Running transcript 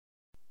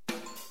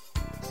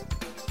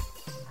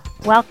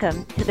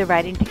Welcome to the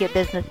Writing to Get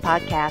Business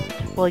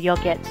podcast, where you'll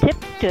get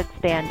tips to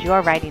expand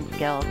your writing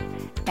skills.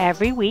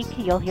 Every week,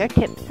 you'll hear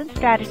tips and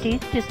strategies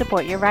to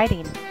support your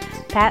writing.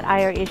 Pat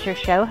Iyer is your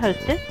show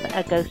hostess,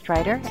 a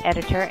ghostwriter,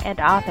 editor, and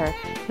author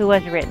who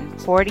has written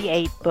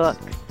 48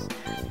 books.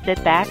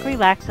 Sit back,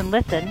 relax, and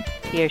listen.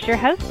 Here's your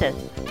hostess,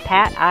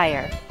 Pat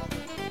Iyer.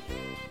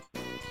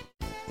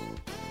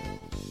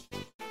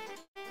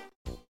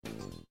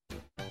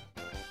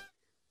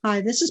 Hi,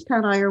 this is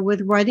Pat Iyer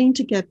with Writing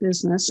to Get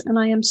Business, and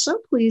I am so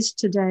pleased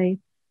today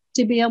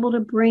to be able to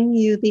bring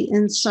you the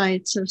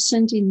insights of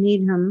Cindy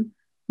Needham,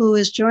 who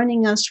is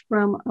joining us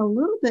from a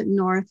little bit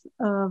north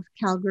of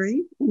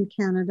Calgary in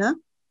Canada.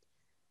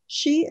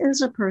 She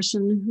is a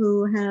person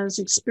who has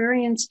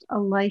experienced a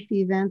life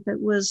event that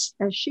was,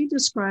 as she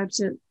describes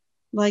it,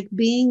 like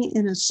being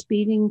in a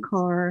speeding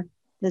car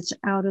that's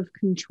out of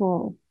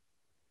control.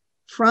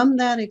 From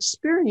that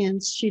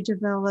experience, she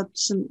developed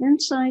some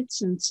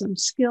insights and some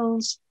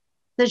skills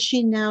that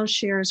she now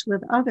shares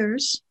with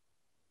others,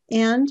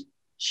 and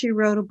she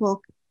wrote a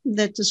book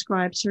that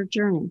describes her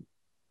journey.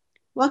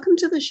 Welcome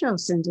to the show,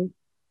 Cindy.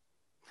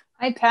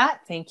 Hi,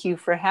 Pat. Thank you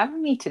for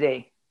having me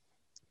today.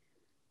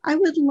 I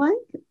would like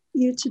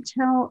you to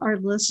tell our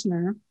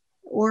listener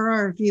or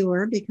our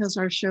viewer, because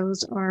our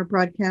shows are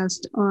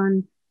broadcast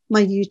on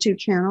my YouTube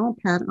channel,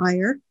 Pat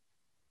Iyer,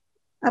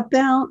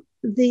 about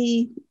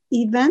the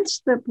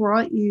events that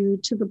brought you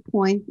to the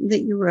point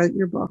that you wrote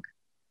your book.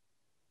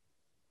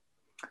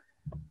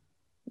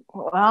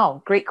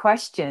 Wow, great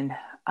question.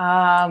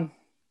 I've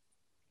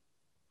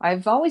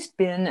always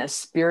been a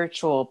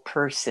spiritual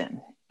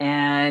person,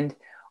 and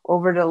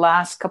over the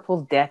last couple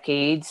of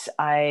decades,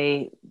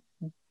 I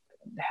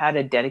had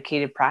a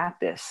dedicated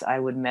practice. I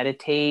would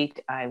meditate,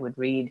 I would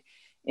read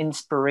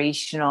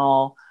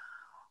inspirational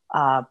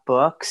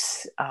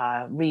books,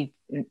 read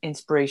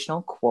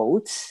inspirational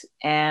quotes,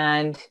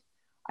 and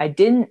I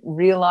didn't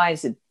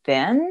realize it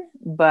then,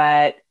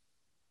 but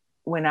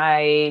when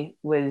I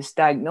was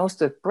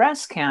diagnosed with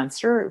breast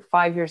cancer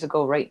 5 years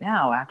ago, right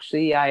now,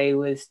 actually, I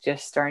was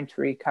just starting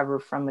to recover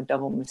from a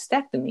double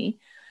mastectomy,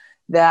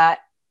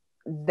 that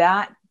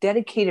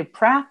dedicated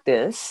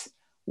practice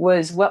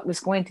was what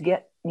was going to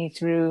get me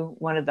through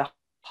one of the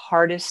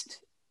hardest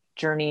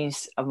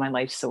journeys of my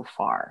life so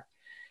far.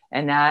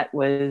 And that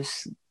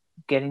was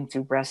getting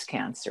through breast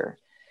cancer.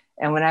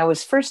 And when I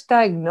was first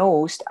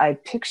diagnosed, I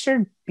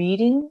pictured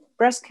beating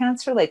breast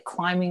cancer like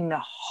climbing the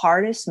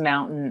hardest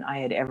mountain I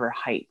had ever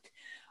hiked.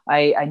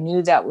 I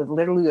knew that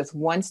with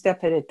one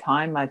step at a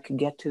time, I could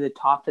get to the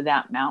top of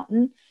that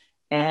mountain.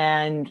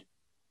 And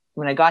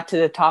when I got to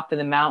the top of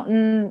the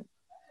mountain,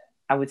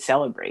 I would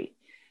celebrate.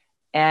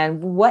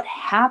 And what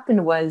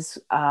happened was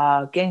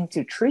getting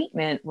through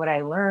treatment, what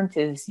I learned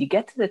is you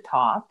get to the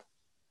top,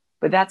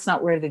 but that's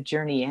not where the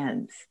journey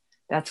ends.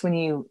 That's when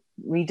you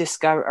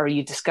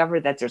discover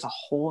that there's a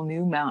whole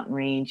new mountain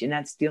range, and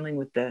that's dealing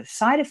with the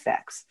side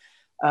effects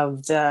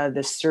of the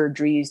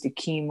surgeries, the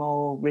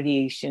chemo,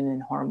 radiation,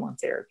 and hormone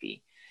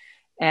therapy.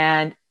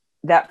 And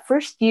that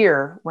first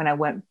year when I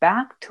went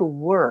back to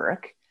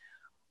work,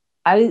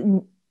 I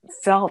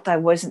felt I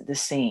wasn't the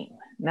same.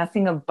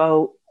 Nothing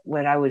about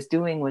what I was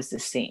doing was the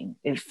same.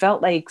 It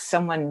felt like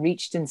someone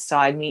reached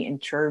inside me and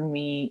turned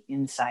me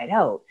inside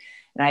out.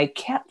 And I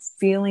kept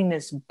feeling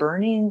this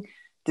burning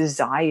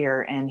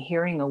desire and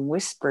hearing a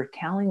whisper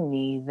telling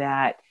me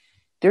that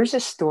there's a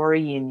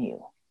story in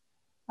you.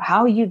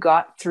 How you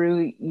got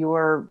through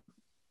your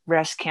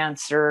breast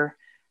cancer,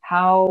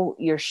 how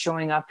you're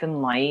showing up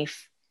in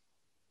life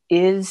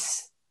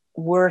is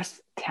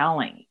worth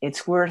telling.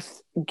 It's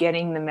worth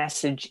getting the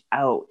message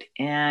out.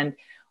 And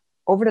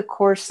over the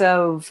course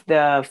of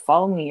the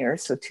following year,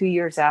 so 2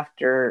 years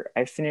after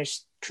I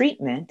finished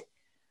treatment,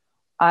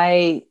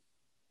 my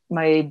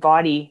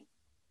body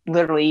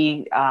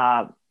literally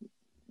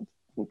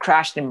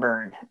crashed and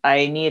burned.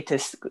 I needed to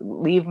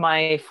leave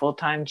my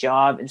full-time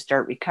job and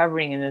start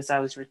recovering. And as I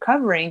was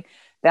recovering,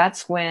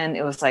 that's when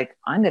it was like,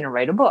 I'm going to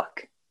write a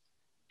book,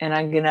 and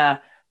I'm going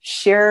to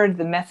share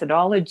the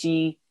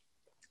methodology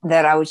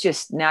that I was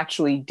just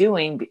naturally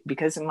doing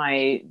because of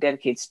my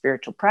dedicated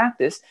spiritual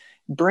practice,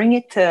 bring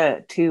it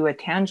to a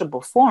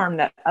tangible form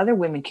that other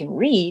women can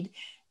read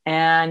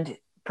and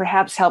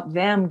perhaps help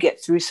them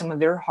get through some of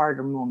their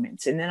harder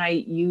moments. And then I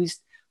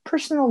used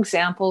personal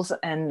examples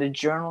and the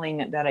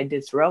journaling that I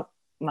did throughout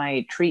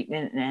my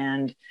treatment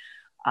and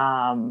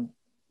all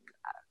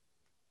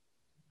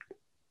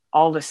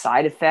the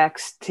side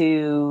effects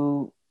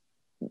to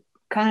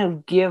kind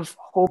of give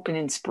hope and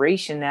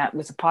inspiration that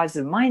with a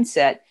positive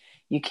mindset,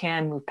 you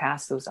can move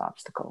past those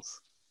obstacles.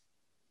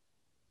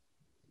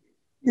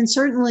 And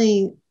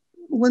certainly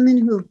women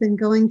who have been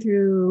going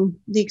through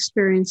the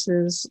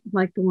experiences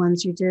like the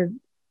ones you did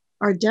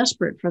are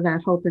desperate for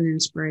that hope and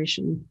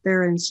inspiration.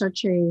 They're in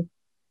such a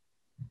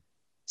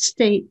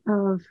state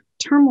of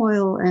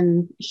turmoil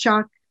and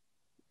shock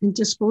and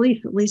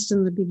disbelief, at least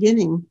in the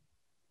beginning,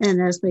 and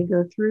as they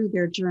go through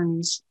their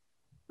journeys.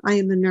 I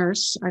am a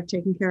nurse. I've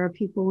taken care of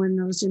people in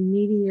those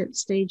immediate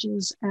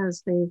stages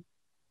as they've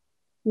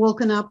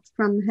woken up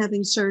from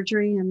having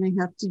surgery and they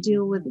have to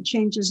deal with the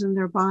changes in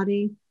their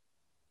body.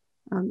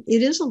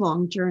 It is a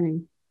long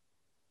journey.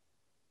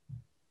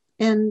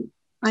 And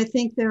I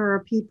think there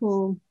are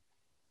people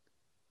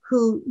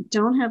who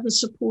don't have the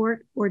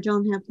support or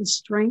don't have the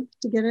strength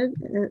to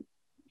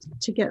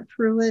get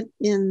through it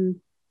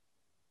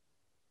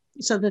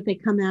so that they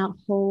come out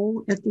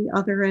whole at the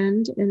other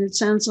end. And it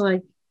sounds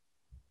like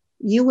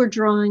you were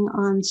drawing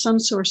on some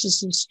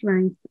sources of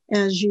strength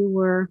as you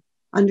were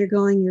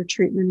undergoing your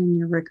treatment and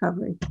your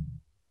recovery.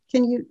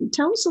 Can you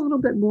tell us a little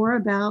bit more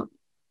about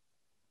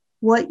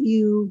what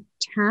you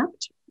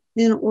tapped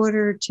in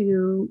order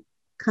to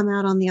come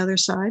out on the other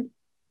side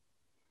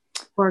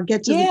or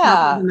get to the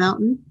top of the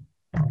mountain?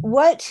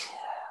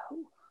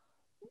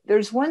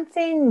 There's one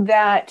thing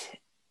that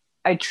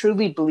I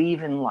truly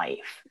believe in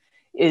life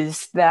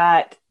is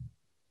that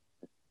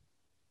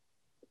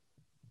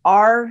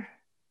our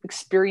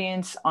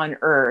experience on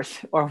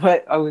Earth, or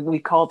what we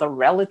call the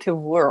relative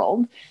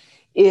world,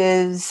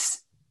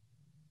 is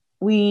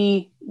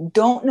we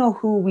don't know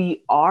who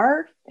we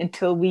are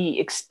until we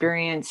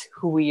experience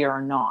who we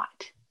are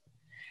not.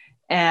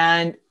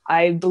 And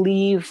I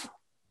believe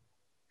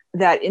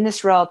that in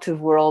this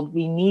relative world,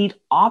 we need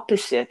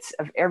opposites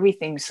of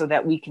everything so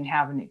that we can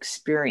have an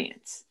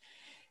experience.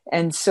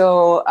 And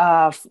so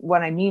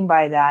what I mean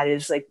by that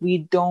is, like, we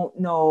don't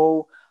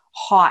know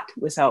hot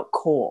without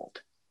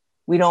cold.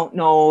 We don't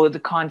know the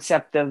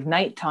concept of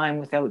nighttime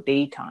without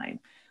daytime.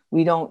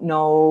 We don't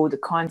know the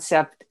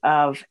concept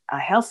of a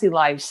healthy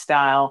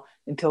lifestyle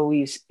until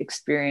we've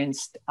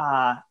experienced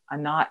a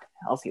not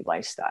healthy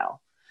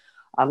lifestyle,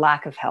 a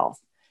lack of health.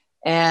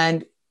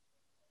 And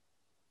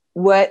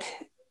what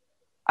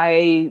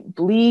I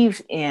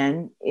believe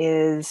in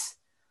is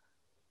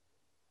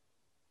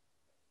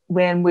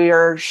when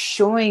we're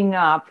showing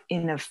up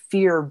in a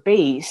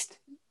fear-based,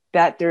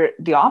 that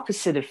the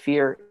opposite of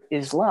fear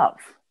is love.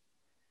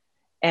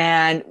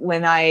 And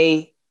when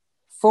I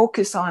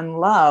focus on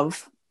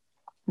love,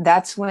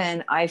 that's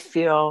when I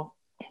feel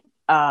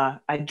a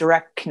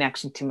direct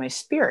connection to my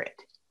spirit.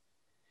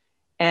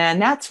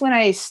 And that's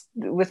when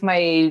with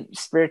my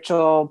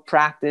spiritual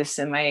practice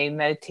and my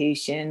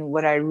meditation,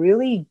 what I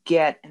really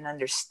get and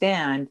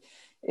understand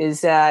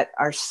is that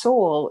our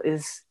soul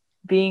is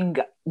being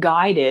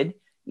guided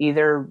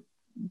either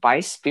by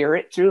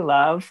spirit through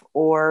love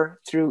or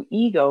through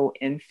ego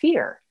and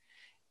fear.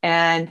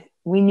 And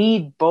we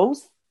need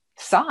both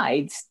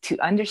sides to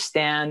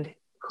understand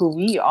who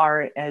we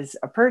are as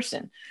a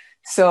person.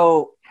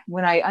 So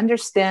when I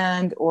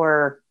understand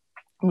or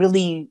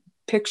really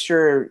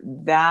picture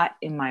that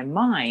in my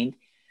mind,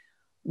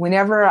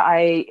 whenever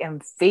I am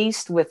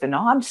faced with an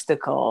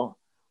obstacle,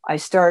 I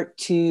start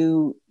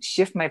to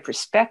shift my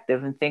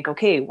perspective and think,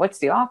 okay, what's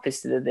the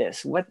opposite of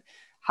this?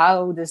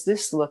 How does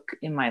this look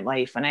in my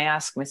life? And I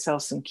ask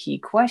myself some key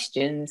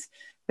questions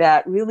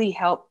that really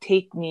help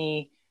take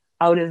me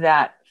out of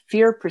that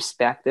fear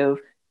perspective,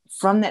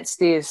 from that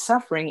state of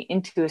suffering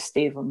into a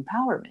state of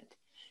empowerment.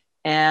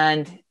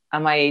 And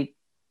am I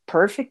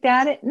perfect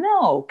at it?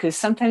 No, because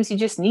sometimes you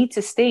just need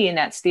to stay in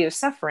that state of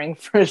suffering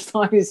for as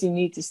long as you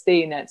need to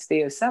stay in that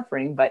state of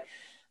suffering. But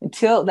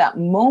until that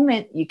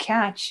moment you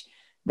catch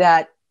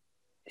that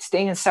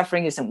staying in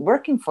suffering isn't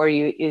working for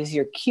you, is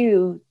your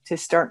cue to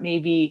start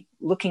maybe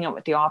looking at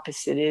what the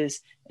opposite is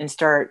and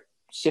start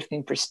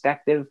shifting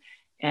perspective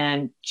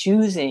and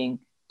choosing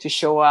to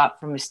show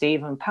up from a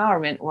state of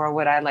empowerment, or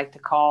what I like to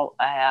call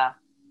a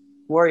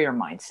warrior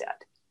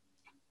mindset.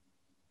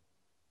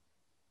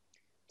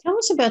 Tell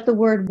us about the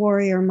word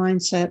warrior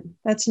mindset.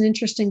 That's an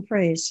interesting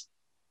phrase.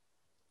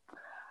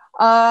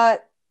 For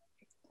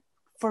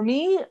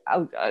me,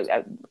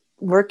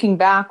 working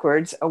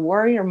backwards, a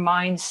warrior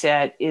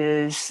mindset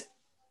is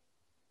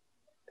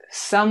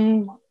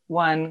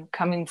someone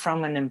coming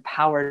from an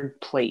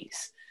empowered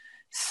place,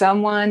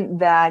 someone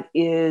that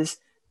is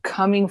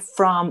coming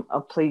from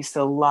a place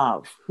of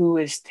love, who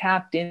is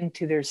tapped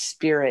into their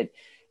spirit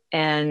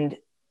and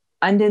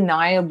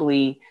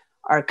undeniably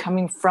are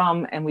coming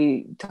from, and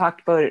we talked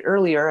about it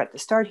earlier at the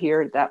start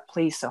here, that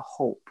place of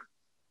hope.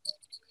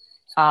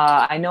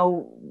 I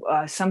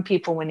know some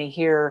people, when they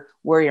hear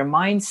warrior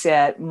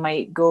mindset,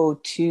 might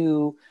go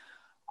to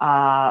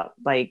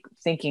like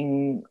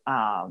thinking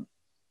a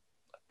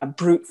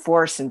brute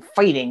force and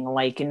fighting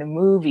like in the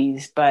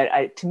movies.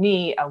 But to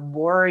me, a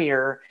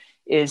warrior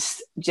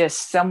is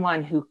just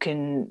someone who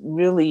can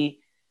really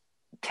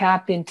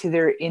tap into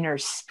their inner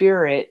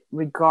spirit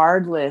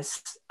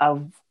regardless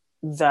of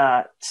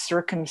the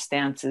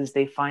circumstances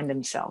they find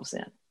themselves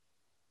in.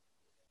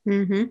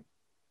 Mm-hmm.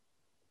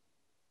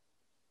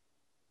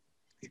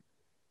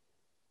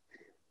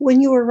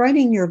 When you were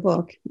writing your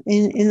book,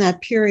 in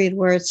that period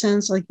where it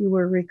sounds like you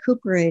were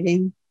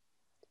recuperating,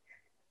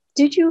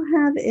 did you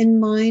have in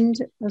mind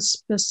a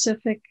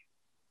specific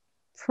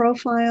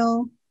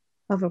profile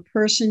of a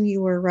person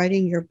you were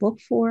writing your book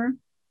for?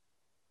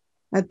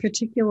 A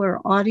particular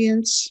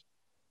audience?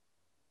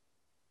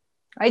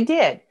 I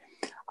did.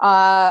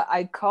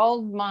 I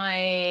called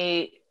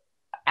my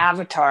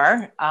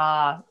avatar,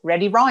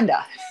 Ready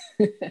Rhonda.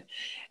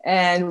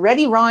 And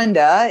Ready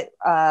Rhonda,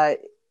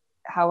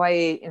 how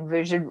I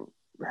envisioned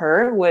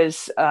her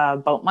was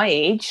about my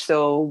age,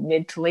 so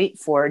mid to late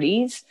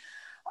 40s,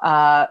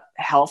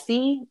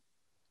 healthy,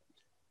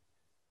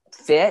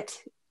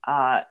 fit,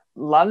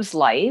 loves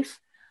life,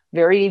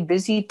 very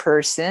busy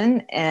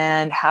person,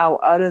 and how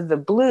out of the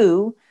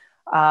blue,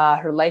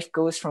 her life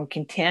goes from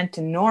content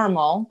and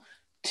normal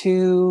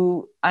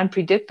to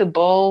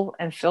unpredictable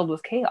and filled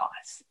with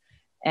chaos.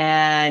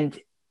 And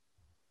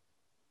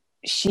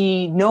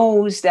she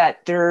knows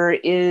that there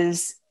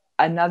is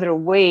another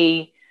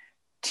way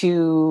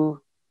to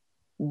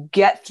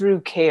get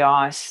through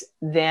chaos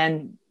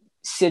than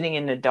sitting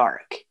in the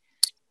dark.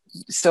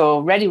 So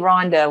Ready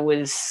Rhonda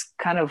was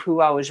kind of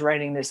who I was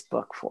writing this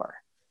book for.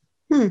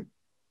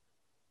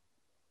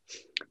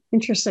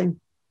 Interesting.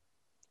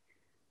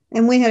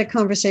 And we had a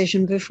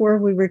conversation before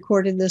we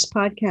recorded this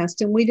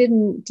podcast, and we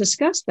didn't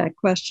discuss that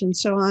question.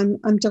 So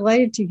I'm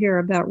delighted to hear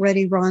about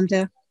Ready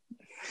Rhonda.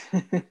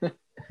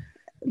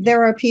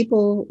 There are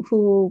people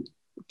who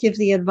give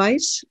the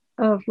advice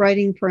of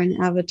writing for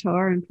an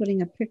avatar and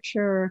putting a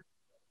picture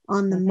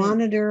on the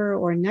monitor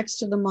or next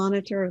to the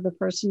monitor of the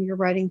person you're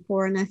writing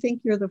for. And I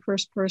think you're the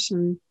first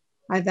person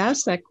I've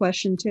asked that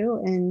question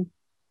to. And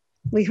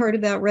we heard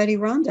about Ready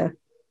Rhonda.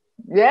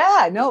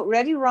 Yeah, no,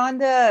 Ready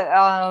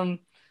Rhonda,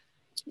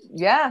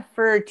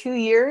 for 2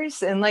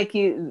 years. And like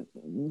you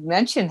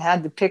mentioned,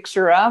 had the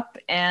picture up,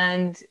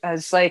 and I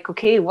was like,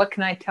 okay, what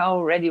can I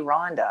tell Ready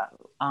Rhonda?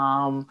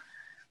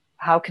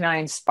 How can I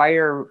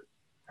inspire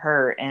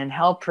her and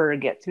help her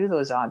get through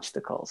those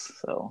obstacles?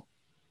 So.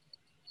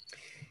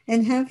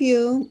 And have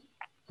you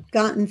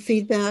gotten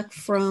feedback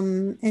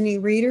from any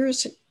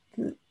readers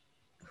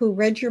who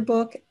read your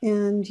book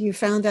and you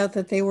found out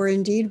that they were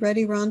indeed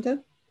Ready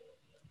Rhonda?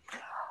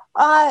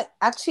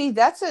 Actually,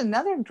 that's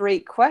another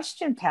great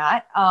question,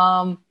 Pat.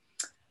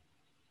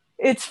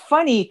 It's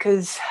funny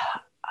because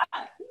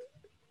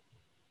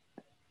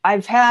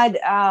I've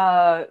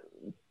had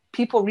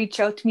people reach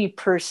out to me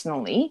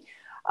personally.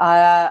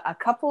 A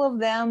couple of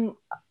them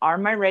are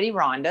my Ready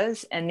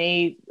Rhondas, and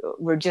they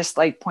were just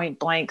like point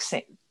blank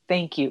saying,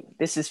 "Thank you.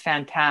 This is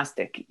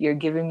fantastic. You're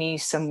giving me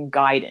some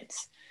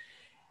guidance."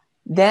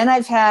 Then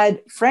I've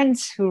had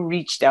friends who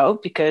reached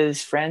out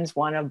because friends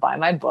want to buy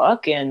my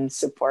book and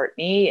support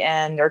me.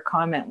 And their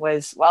comment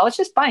was, well, it's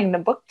just buying the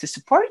book to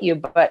support you.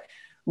 But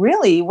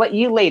really what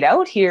you laid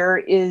out here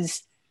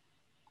is,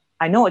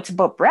 I know it's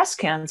about breast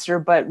cancer,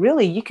 but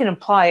really you can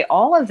apply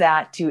all of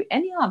that to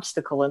any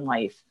obstacle in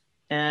life.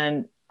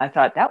 And I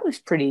thought that was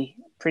pretty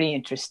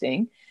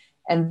interesting.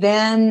 And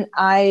then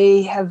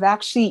I have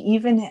actually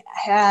even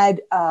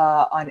had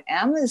on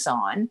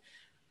Amazon,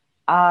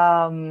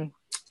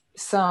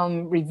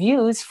 some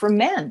reviews from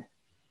men,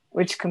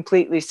 which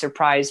completely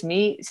surprised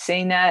me,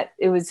 saying that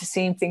it was the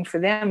same thing for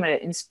them, an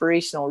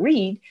inspirational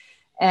read,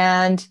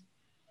 and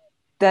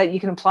that you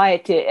can apply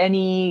it to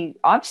any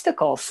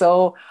obstacle.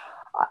 So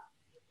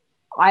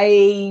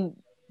I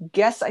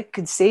guess I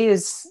could say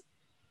is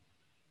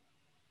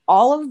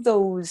all of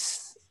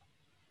those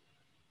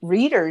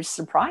readers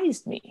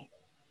surprised me.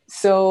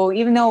 So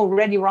even though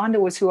Ready Rhonda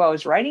was who I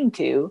was writing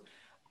to,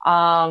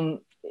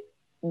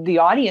 the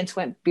audience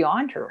went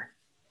beyond her.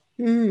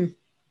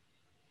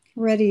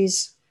 Ready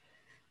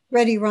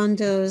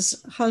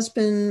Rhonda's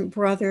husband,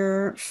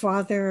 brother,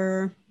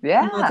 father,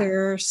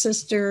 mother,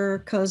 sister,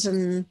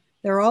 cousin,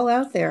 they're all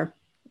out there.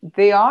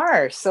 They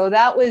are. So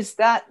that was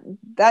that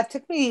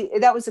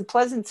was a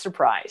pleasant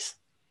surprise.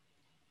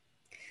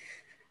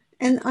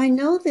 And I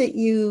know that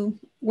you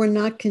were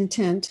not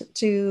content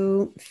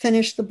to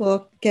finish the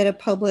book, get it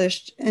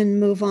published,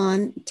 and move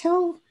on.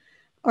 Tell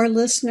our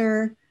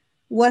listener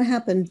what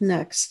happened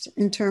next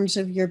in terms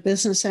of your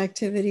business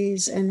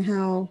activities and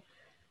how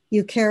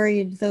you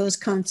carried those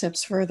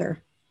concepts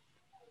further.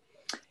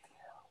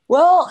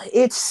 Well,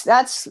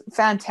 that's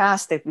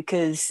fantastic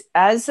because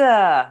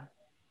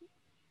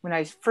when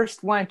I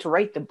first wanted to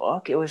write the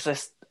book, it was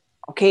just,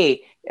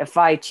 okay, if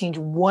I change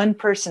one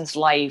person's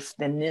life,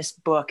 then this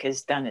book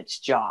has done its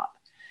job.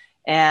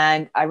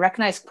 And I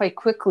recognized quite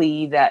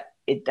quickly that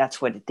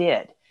that's what it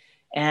did.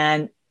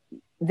 And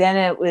then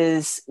it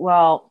was,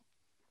 well,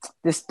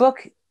 this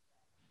book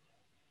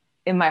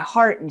in my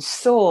heart and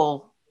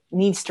soul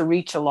needs to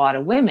reach a lot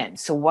of women.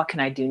 So what can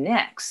I do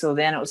next? So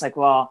then it was like,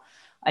 well,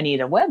 I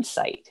need a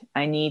website.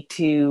 I need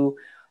to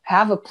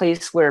have a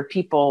place where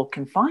people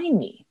can find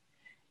me.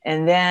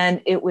 And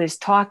then it was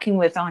talking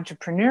with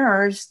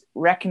entrepreneurs,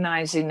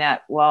 recognizing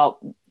that, well,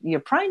 you're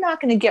probably not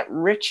going to get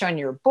rich on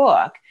your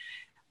book.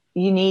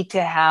 You need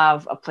to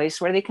have a place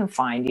where they can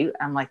find you.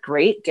 I'm like,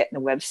 great, getting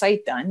the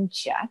website done,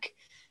 check.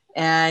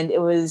 And it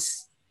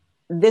was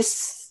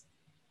this,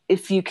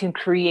 if you can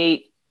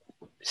create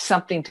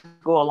something to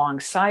go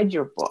alongside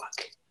your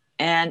book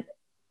and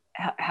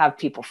have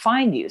people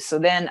find you. So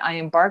then I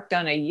embarked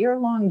on a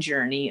year-long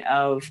journey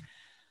of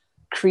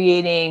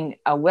creating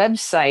a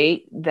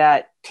website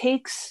that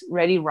takes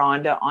Ready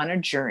Rhonda on a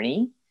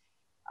journey.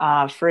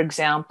 For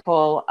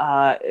example,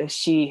 if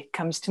she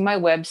comes to my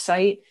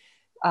website,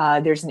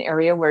 there's an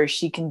area where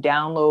she can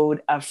download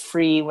a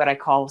free, what I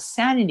call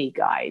sanity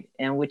guide,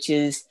 and which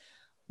is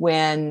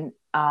when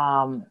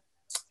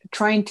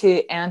trying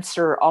to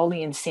answer all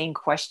the insane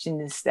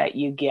questions that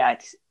you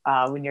get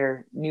when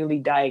you're newly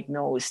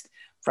diagnosed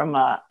from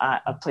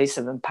a place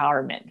of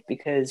empowerment,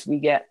 because we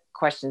get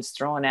questions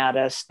thrown at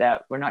us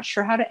that we're not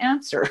sure how to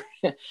answer.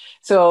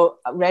 So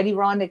Ready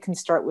Rhonda can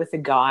start with a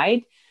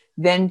guide,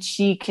 then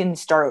she can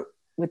start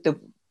with the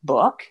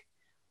book,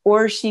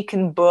 or she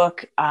can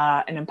book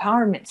an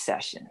empowerment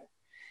session.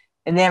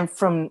 And then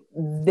from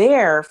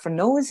there, from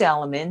those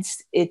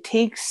elements, it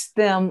takes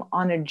them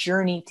on a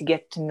journey to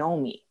get to know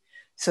me.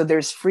 So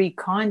there's free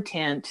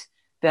content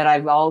that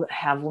I've all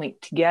have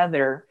linked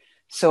together.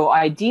 So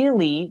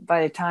ideally,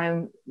 by the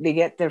time they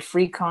get their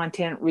free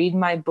content, read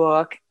my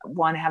book,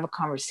 want to have a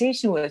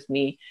conversation with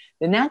me,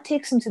 then that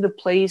takes them to the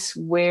place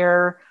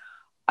where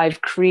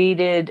I've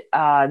created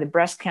the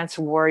Breast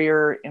Cancer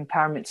Warrior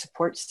Empowerment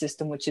Support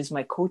System, which is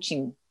my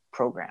coaching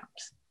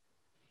programs.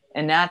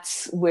 And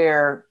that's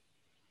where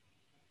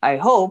I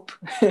hope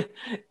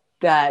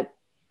that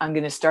I'm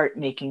going to start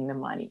making the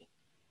money,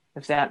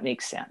 if that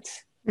makes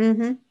sense.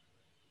 Mm-hmm.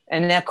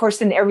 And of course,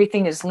 then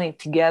everything is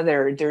linked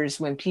together. There's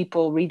when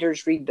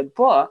readers read the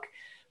book,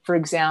 for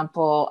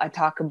example, I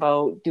talk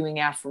about doing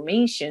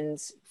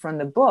affirmations from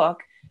the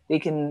book. They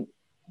can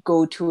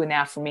go to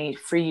an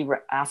free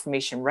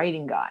affirmation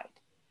writing guide.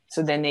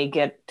 So then they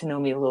get to know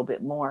me a little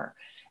bit more.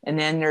 And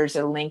then there's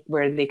a link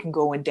where they can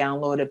go and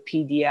download a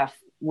PDF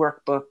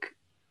workbook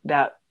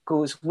that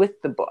goes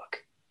with the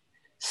book.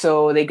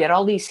 So they get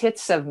all these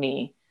hits of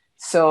me.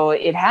 So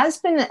it has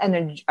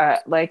been,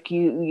 like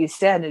you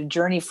said, a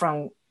journey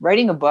from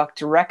writing a book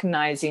to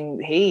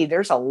recognizing, hey,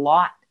 there's a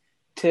lot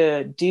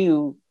to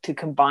do to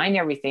combine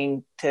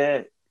everything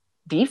to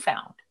be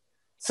found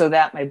so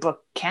that my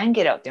book can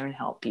get out there and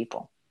help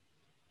people.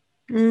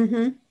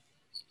 Mm-hmm.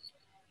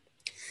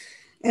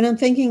 And I'm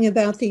thinking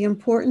about the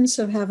importance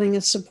of having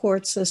a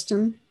support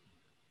system.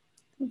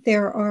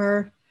 There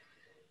are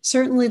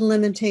certainly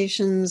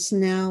limitations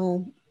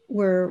now.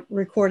 We're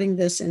recording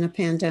this in a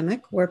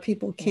pandemic where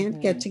people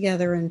can't get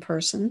together in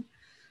person.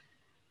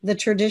 The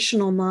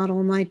traditional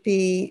model might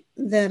be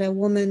that a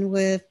woman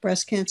with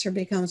breast cancer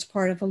becomes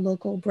part of a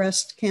local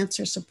breast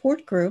cancer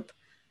support group,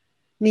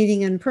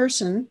 meeting in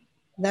person.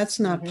 That's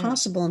not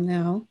possible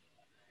now.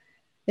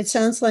 It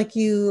sounds like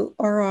you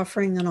are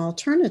offering an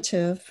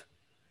alternative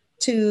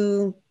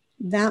to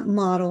that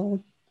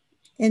model,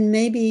 and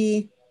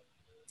maybe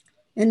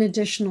an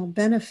additional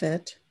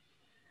benefit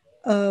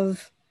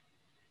of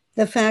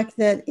the fact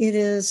that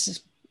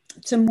it's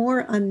a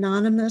more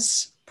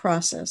anonymous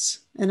process.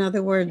 In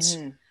other words,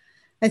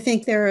 I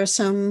think there are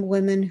some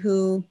women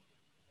who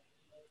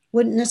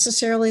wouldn't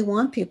necessarily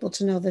want people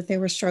to know that they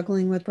were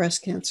struggling with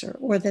breast cancer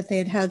or that they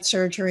had had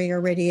surgery or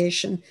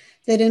radiation.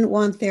 They didn't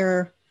want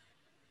their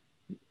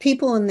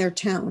people in their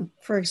town,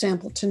 for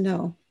example, to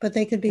know, but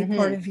they could be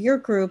part of your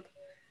group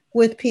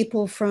with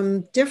people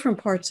from different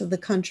parts of the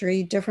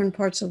country, different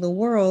parts of the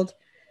world,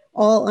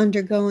 all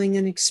undergoing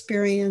an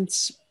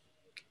experience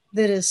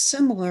that is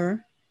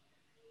similar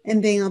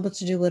and being able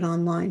to do it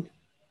online.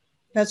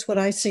 That's what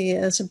I see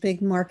as a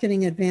big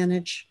marketing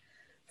advantage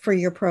for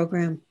your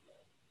program.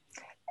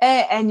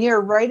 And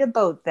you're right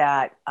about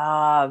that.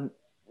 All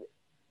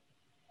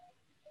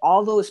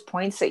those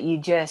points that you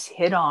just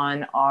hit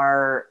on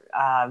are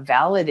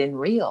valid and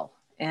real.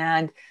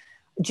 And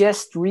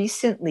just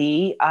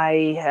recently,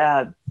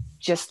 I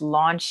just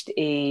launched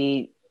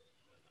the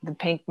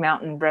Pink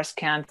Mountain Breast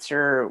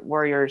Cancer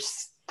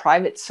Warriors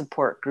private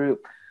support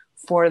group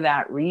for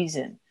that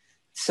reason.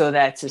 So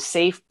that's a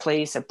safe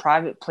place, a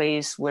private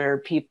place where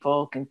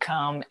people can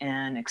come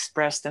and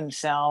express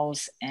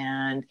themselves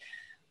and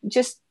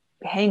just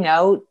hang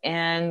out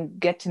and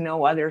get to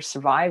know other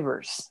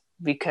survivors,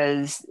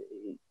 because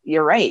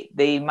you're right,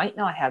 they might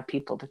not have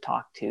people to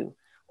talk to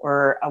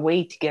or a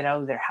way to get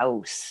out of their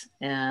house.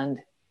 And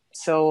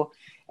so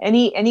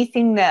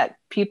anything that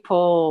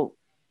will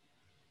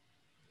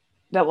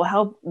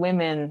help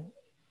women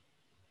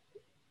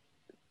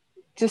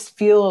just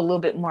feel a little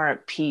bit more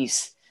at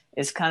peace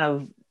is kind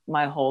of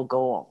my whole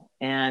goal.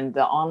 And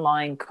the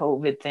online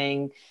COVID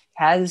thing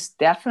has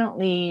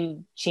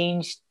definitely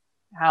changed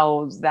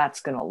how that's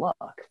going to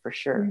look, for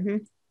sure.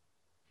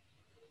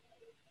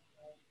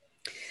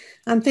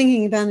 I'm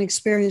thinking about an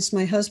experience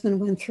my husband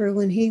went through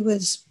when he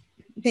was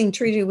being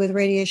treated with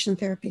radiation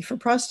therapy for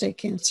prostate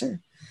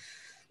cancer.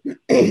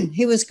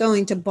 He was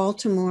going to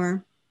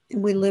Baltimore,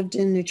 and we lived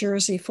in New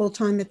Jersey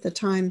full-time at the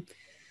time,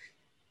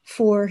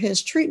 for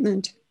his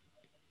treatment.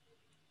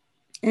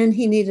 And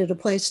he needed a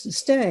place to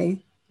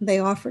stay. They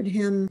offered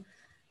him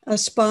a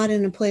spot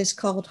in a place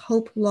called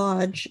Hope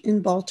Lodge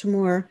in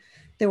Baltimore.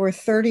 There were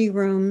 30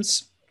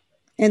 rooms,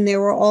 and they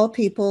were all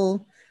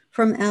people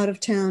from out of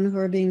town who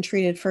are being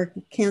treated for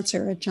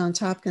cancer at Johns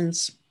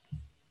Hopkins.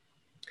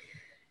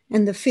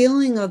 And the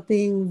feeling of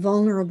being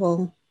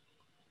vulnerable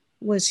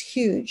was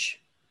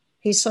huge.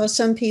 He saw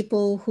some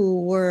people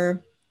who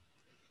were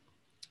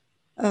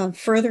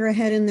further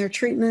ahead in their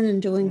treatment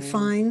and doing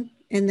fine.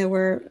 And there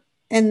were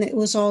And it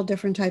was all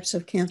different types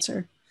of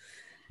cancer.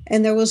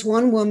 And there was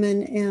one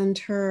woman and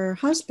her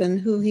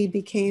husband who he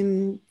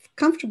became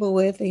comfortable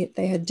with.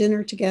 They had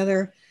dinner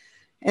together.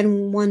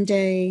 And one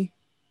day,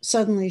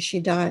 suddenly she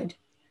died.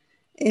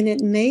 And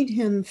it made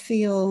him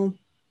feel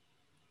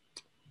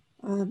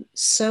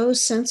so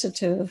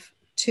sensitive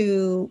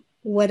to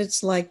what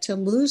it's like to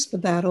lose the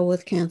battle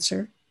with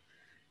cancer,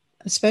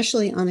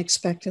 especially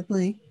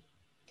unexpectedly.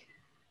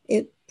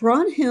 It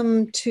brought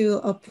him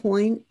to a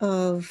point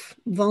of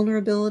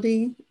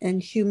vulnerability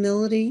and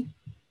humility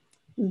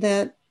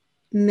that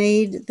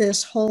made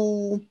this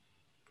whole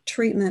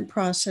treatment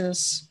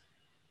process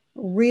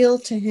real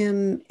to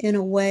him in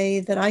a way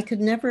that I could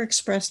never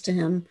express to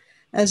him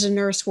as a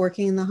nurse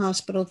working in the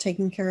hospital,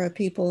 taking care of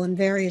people in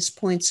various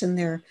points in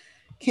their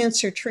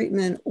cancer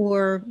treatment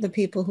or the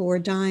people who were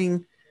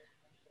dying.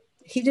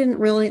 He didn't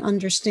really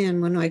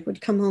understand when I would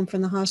come home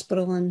from the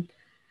hospital and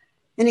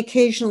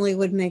occasionally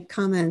would make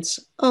comments.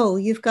 Oh,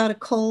 you've got a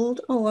cold?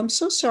 Oh, I'm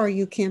so sorry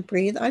you can't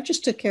breathe. I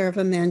just took care of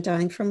a man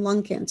dying from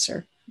lung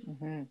cancer.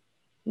 Mm-hmm.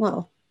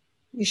 Well,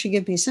 you should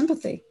give me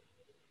sympathy.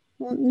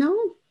 Well, no,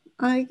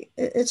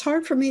 it's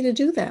hard for me to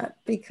do that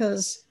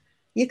because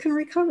you can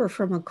recover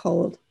from a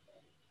cold.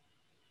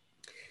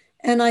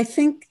 And I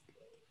think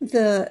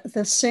the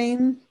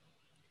same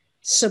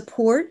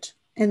support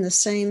and the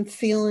same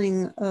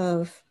feeling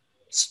of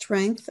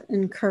strength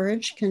and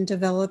courage can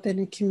develop in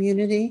a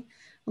community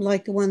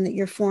like the one that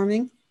you're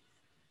forming.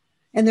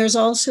 And there's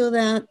also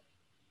that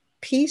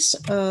piece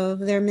of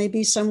there may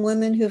be some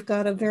women who've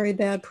got a very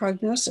bad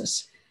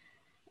prognosis,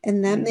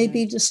 and that may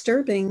be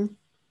disturbing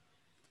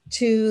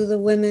to the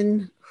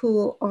women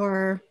who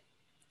are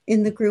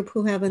in the group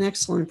who have an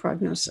excellent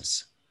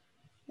prognosis.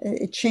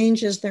 It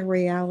changes their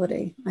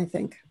reality, I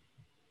think.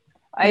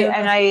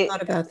 I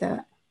thought about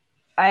that.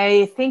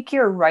 I think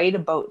you're right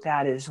about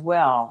that as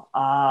well,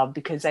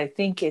 because I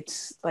think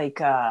it's like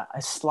a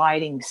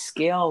sliding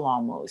scale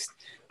almost.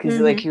 Because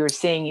like you were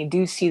saying, you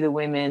do see the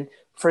women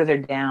further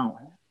down.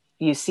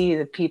 You see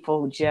the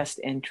people just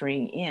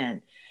entering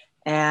in.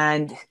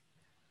 And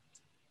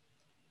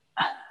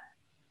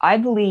I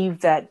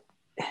believe that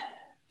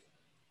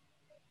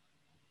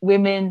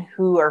women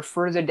who are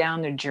further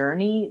down the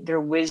journey,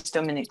 their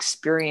wisdom and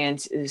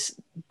experience is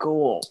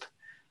gold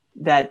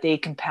that they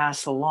can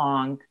pass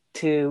along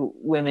to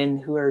women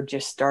who are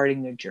just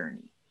starting their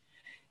journey.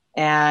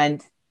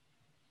 And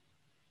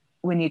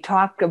when you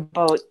talk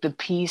about the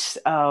piece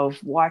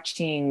of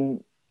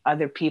watching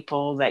other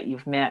people that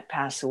you've met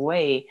pass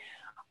away,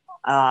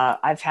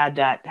 I've had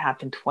that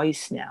happen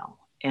twice now.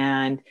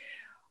 And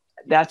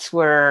that's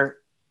where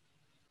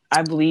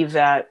I believe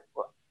that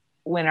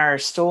when our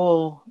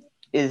soul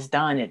is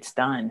done, it's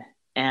done.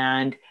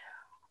 And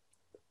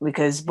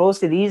because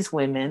both of these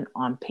women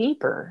on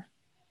paper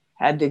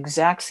had the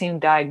exact same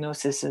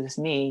diagnosis as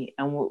me.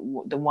 And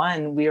the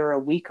one, we were a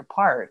week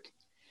apart.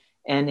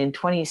 And in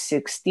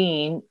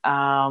 2016,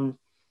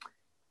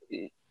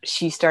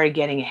 she started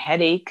getting a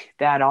headache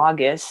that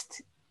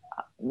August.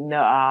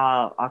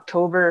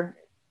 October,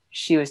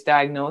 she was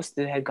diagnosed.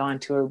 It had gone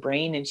to her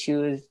brain and she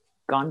was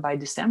gone by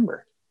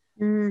December.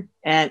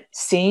 And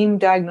same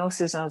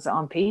diagnosis as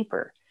on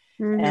paper.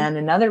 And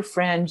another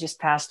friend just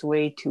passed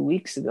away 2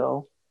 weeks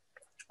ago.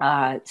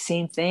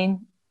 Same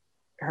thing.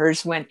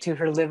 Hers went to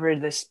her liver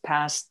this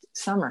past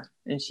summer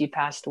and she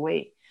passed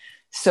away.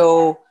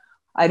 So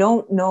I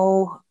don't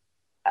know,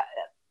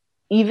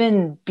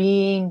 even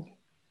being,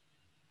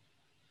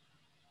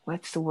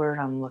 what's the word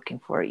I'm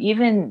looking for?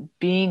 Even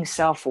being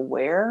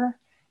self-aware,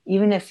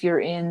 even if you're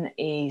in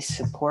a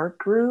support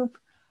group,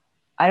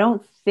 I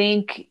don't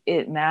think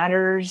it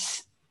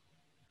matters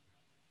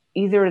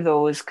either of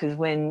those, because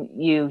when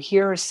you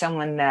hear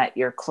someone that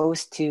you're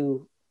close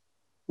to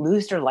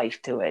lose their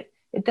life to it,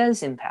 it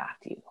does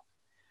impact you.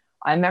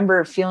 I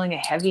remember feeling a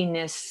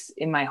heaviness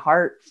in my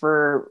heart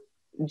for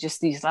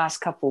just these last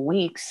couple of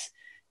weeks,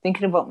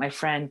 thinking about my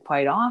friend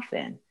quite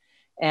often.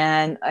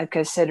 And like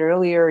I said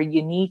earlier,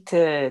 you need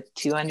to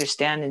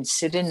understand and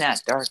sit in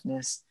that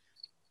darkness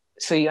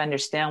so you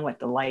understand what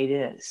the light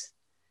is.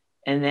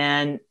 And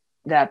then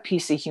that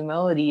piece of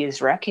humility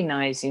is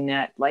recognizing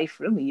that life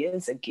really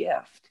is a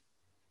gift.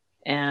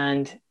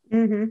 And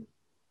every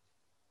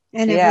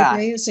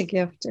day is a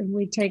gift, and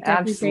we take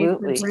every day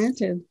for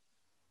granted.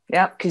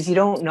 Yeah, because you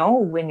don't know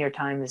when your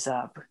time is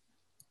up.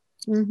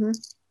 Whether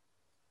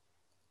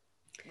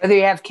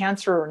you have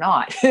cancer or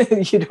not,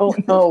 you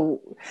don't know.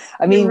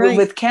 I mean,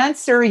 with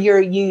cancer,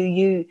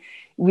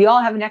 we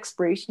all have an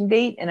expiration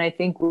date, and I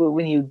think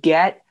when you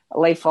get a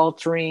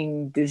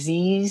life-altering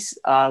disease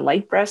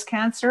like breast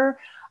cancer,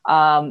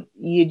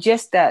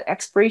 that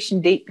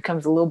expiration date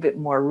becomes a little bit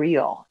more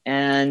real,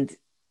 and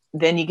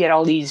then you get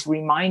all these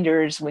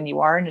reminders when you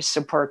are in a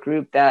support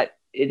group that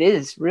it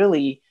is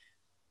really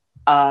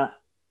a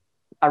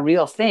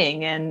real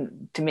thing,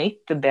 and to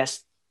make the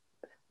best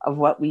of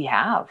what we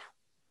have.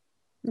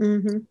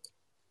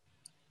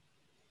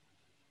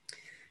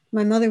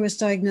 My mother was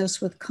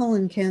diagnosed with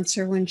colon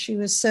cancer when she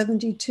was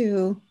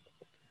 72,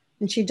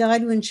 and she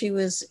died when she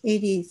was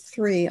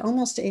 83,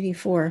 almost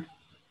 84.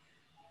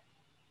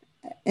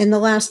 in the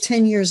last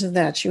 10 years of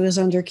that, she was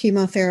under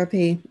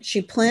chemotherapy.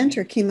 She planned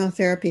her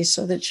chemotherapy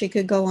so that she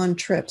could go on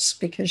trips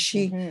because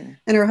she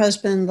and her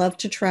husband loved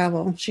to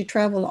travel. She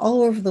traveled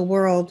all over the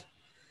world,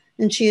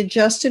 and she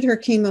adjusted her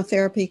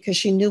chemotherapy because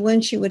she knew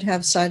when she would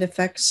have side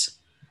effects.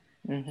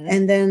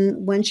 And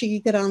then when she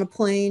could get on a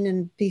plane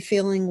and be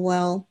feeling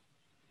well,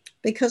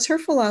 because her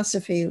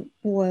philosophy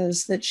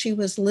was that she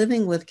was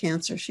living with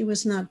cancer. She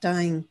was not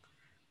dying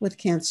with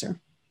cancer.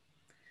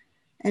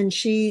 And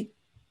she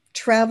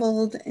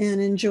traveled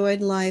and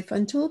enjoyed life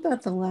until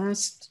about the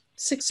last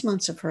 6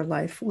 months of her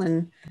life,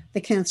 when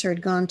the cancer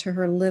had gone to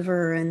her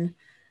liver and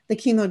the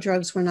chemo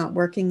drugs were not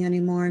working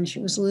anymore and she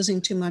was losing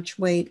too much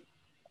weight.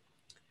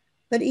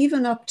 But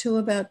even up to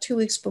about 2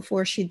 weeks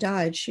before she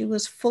died, she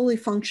was fully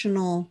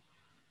functional,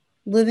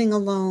 living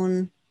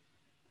alone,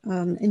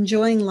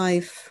 enjoying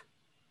life.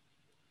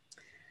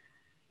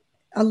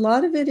 A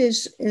lot of it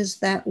is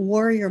that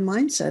warrior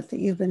mindset that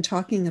you've been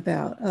talking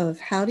about, of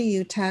how do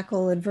you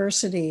tackle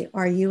adversity?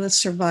 Are you a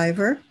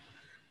survivor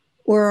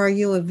or are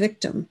you a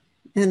victim?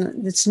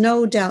 And it's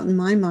no doubt in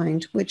my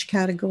mind which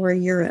category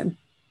you're in.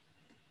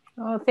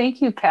 Oh,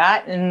 thank you,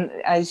 Pat. And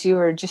as you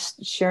were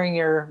just sharing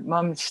your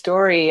mom's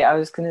story, I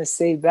was going to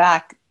say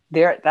back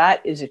there,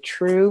 that is a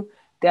true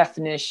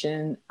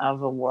definition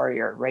of a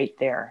warrior right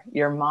there.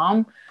 Your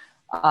mom,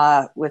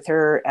 with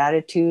her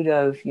attitude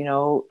of,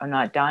 I'm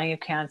not dying of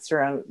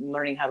cancer, I'm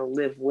learning how to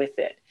live with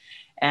it.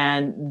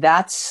 And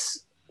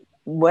that's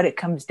what it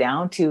comes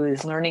down to,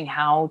 is learning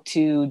how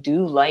to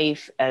do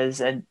life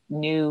as a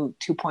new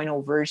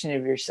 2.0 version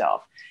of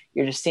yourself.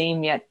 You're the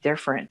same yet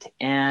different.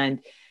 And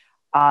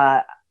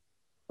my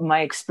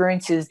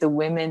experience is the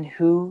women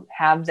who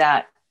have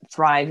that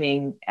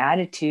thriving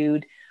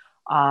attitude,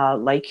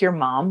 like your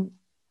mom,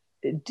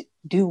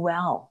 do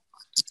well.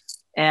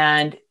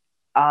 And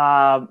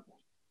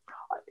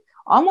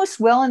almost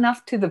well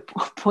enough to the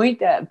point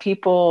that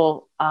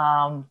people,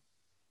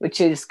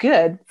 which is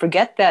good,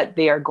 forget that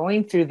they are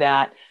going through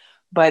that.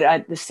 But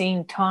at the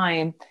same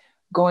time,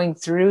 going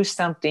through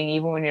something,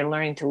 even when you're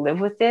learning to live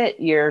with it,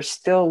 you're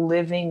still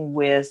living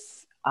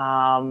with,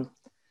 you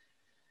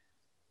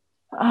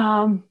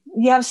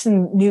have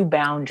some new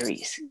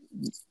boundaries,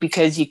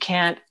 because you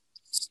can't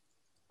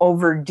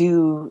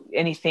overdo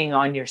anything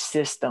on your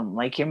system.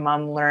 Like your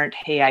mom learned,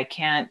 hey, I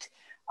can't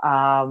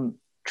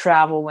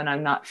travel when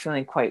I'm not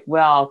feeling quite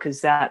well,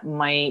 because that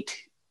might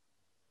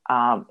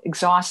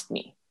exhaust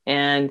me.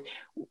 And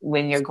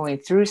when you're going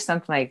through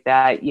something like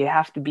that, you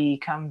have to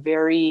become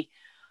very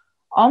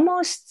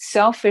almost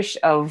selfish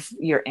of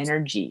your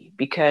energy,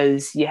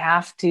 because you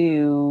have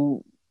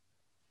to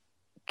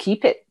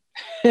keep it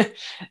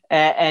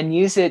and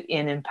use it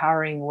in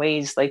empowering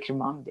ways like your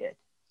mom did.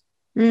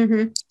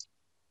 Mm-hmm.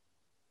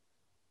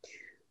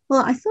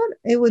 Well, I thought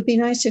it would be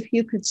nice if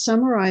you could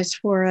summarize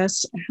for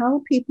us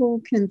how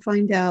people can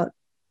find out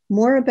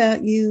more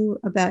about you,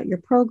 about your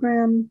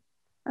program,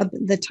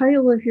 the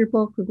title of your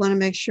book. We want to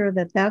make sure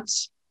that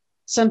that's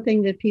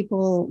something that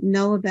people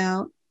know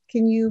about.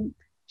 Can you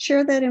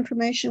share that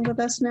information with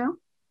us now?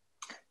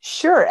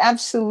 Sure,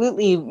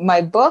 absolutely.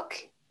 My book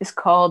is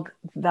called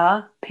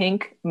The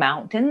Pink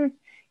Mountain.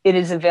 It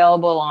is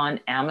available on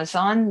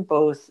Amazon,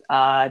 both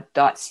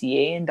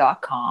 .ca and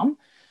 .com.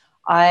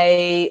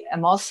 I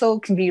am also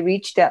can be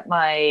reached at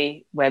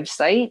my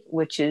website,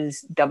 which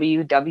is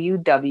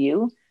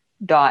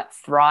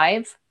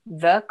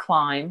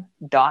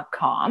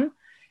www.thrivetheclimb.com.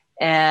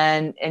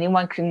 And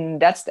anyone can,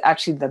 that's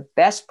actually the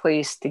best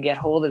place to get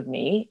hold of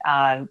me,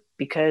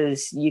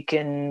 because you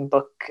can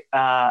book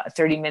a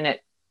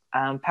 30-minute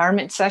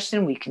empowerment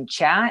session. We can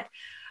chat.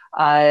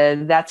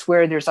 That's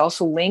where there's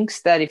also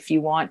links that if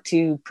you want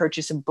to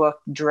purchase a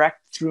book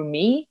direct through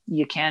me,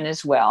 you can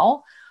as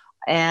well.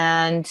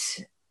 And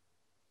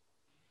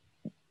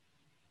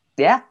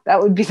yeah,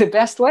 that would be the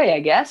best way,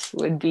 I guess,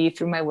 would be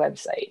through my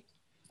website.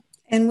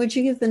 And would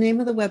you give the name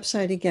of the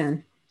website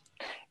again?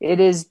 It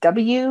is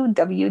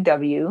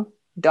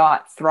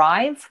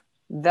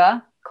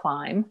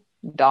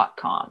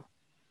www.thrivetheclimb.com.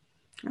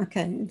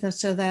 Okay,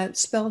 so that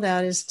spelled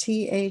out is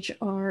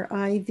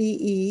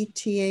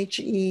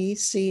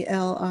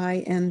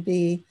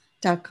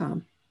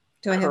THRIVETHECLIMB.com.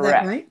 Do I have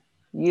that right?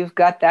 You've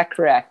got that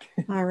correct.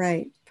 All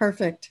right,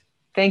 perfect.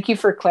 Thank you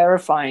for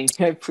clarifying.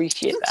 I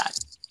appreciate that.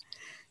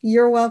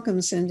 You're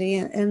welcome, Cindy.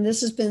 And this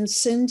has been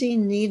Cindy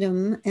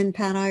Needham and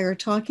Pat Iyer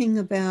talking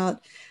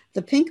about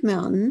the Pink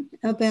Mountain,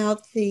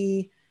 about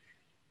the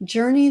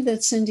journey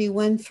that Cindy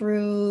went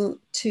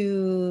through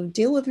to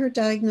deal with her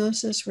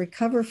diagnosis,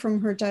 recover from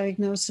her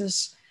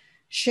diagnosis,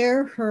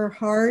 share her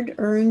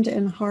hard-earned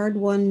and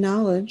hard-won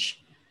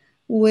knowledge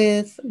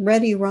with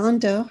Reddy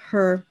Rhonda,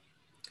 her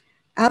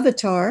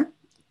avatar.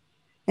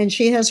 And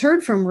she has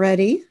heard from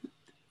Reddy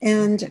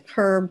and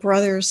her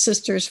brothers,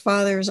 sisters,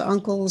 fathers,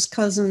 uncles,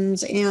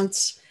 cousins,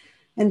 aunts,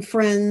 and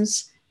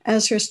friends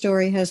as her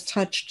story has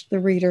touched the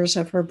readers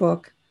of her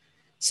book.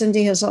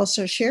 Cindy has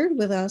also shared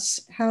with us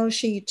how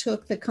she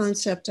took the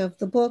concept of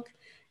the book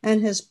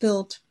and has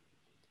built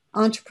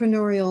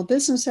entrepreneurial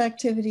business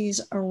activities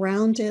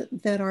around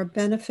it that are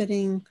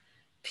benefiting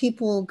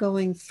people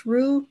going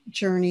through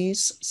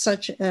journeys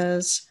such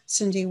as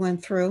Cindy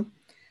went through,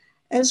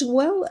 as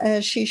well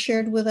as she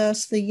shared with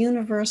us the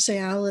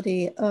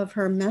universality of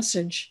her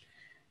message,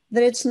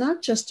 that it's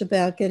not just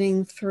about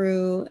getting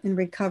through and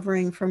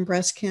recovering from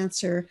breast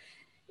cancer.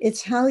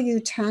 It's how you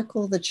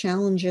tackle the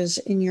challenges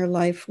in your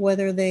life,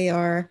 whether they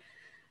are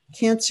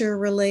cancer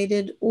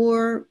related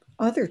or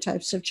other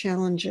types of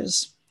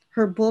challenges.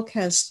 Her book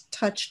has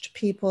touched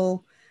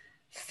people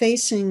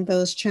facing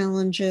those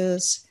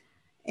challenges,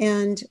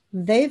 and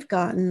they've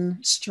gotten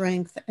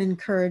strength and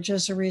courage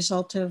as a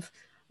result of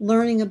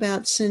learning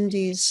about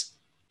Cindy's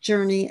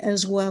journey,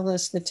 as well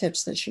as the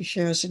tips that she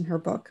shares in her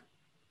book.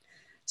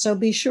 So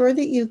be sure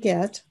that you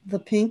get The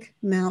Pink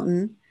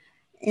Mountain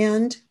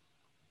and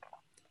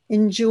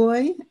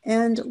enjoy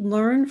and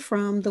learn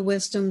from the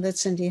wisdom that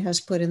Cindy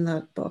has put in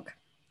that book.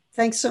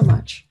 Thanks so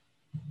much.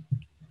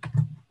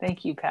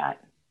 Thank you,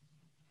 Pat.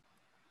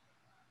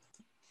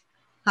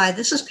 Hi,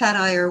 this is Pat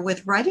Iyer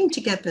with Writing to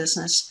Get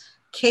Business.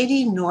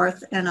 Katie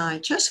North and I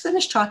just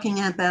finished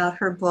talking about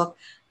her book,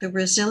 The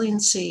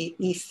Resiliency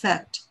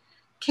Effect.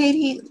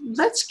 Katie,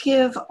 let's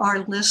give our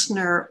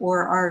listener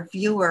or our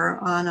viewer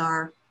on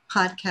our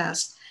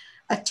podcast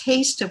a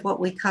taste of what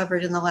we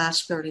covered in the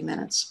last 30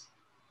 minutes.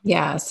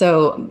 Yeah.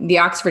 So the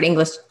Oxford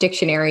English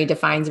Dictionary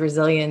defines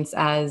resilience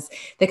as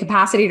the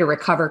capacity to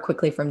recover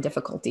quickly from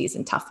difficulties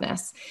and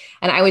toughness.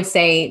 And I would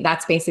say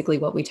that's basically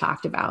what we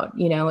talked about,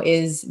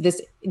 is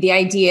the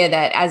idea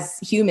that as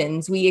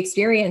humans, we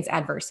experience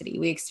adversity,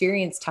 we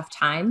experience tough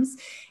times.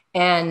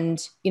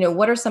 And,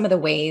 what are some of the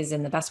ways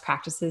and the best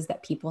practices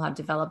that people have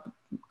developed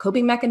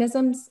coping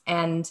mechanisms,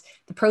 and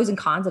the pros and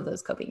cons of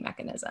those coping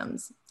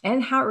mechanisms,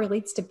 and how it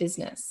relates to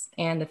business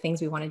and the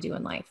things we want to do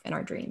in life and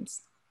our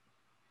dreams.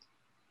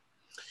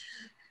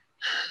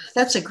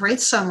 That's a great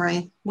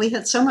summary. We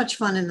had so much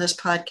fun in this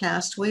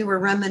podcast. We were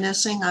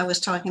reminiscing. I was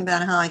talking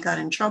about how I got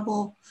in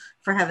trouble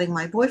for having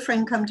my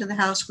boyfriend come to the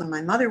house when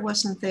my mother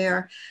wasn't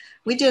there.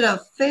 We did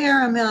a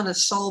fair amount of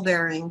soul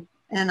bearing,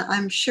 and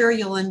I'm sure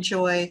you'll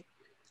enjoy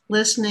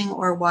listening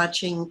or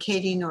watching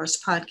Katie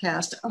North's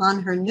podcast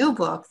on her new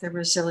book, The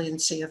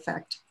Resiliency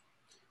Effect.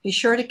 Be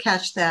sure to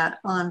catch that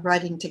on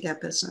Writing to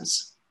Get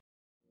Business.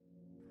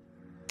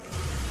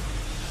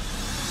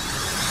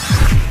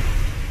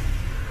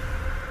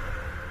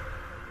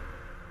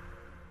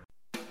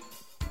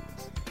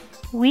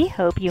 We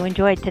hope you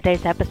enjoyed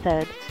today's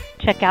episode.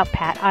 Check out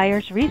Pat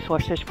Iyer's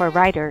resources for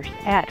writers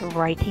at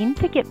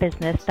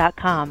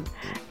writingtogetbusiness.com.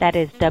 That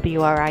is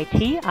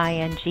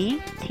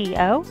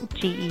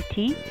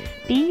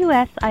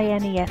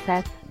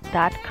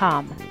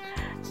writingtogetbusiness.com.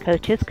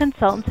 Coaches,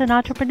 consultants, and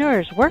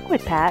entrepreneurs work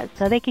with Pat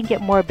so they can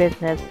get more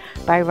business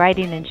by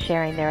writing and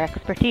sharing their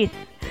expertise.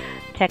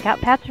 Check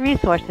out Pat's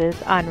resources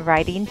on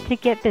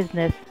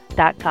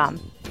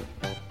writingtogetbusiness.com.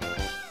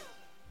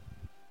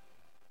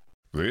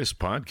 This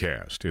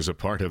podcast is a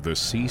part of the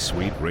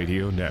C-Suite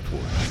Radio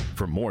Network.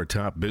 For more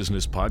top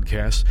business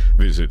podcasts,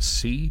 visit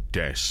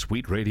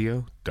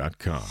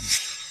c-suiteradio.com.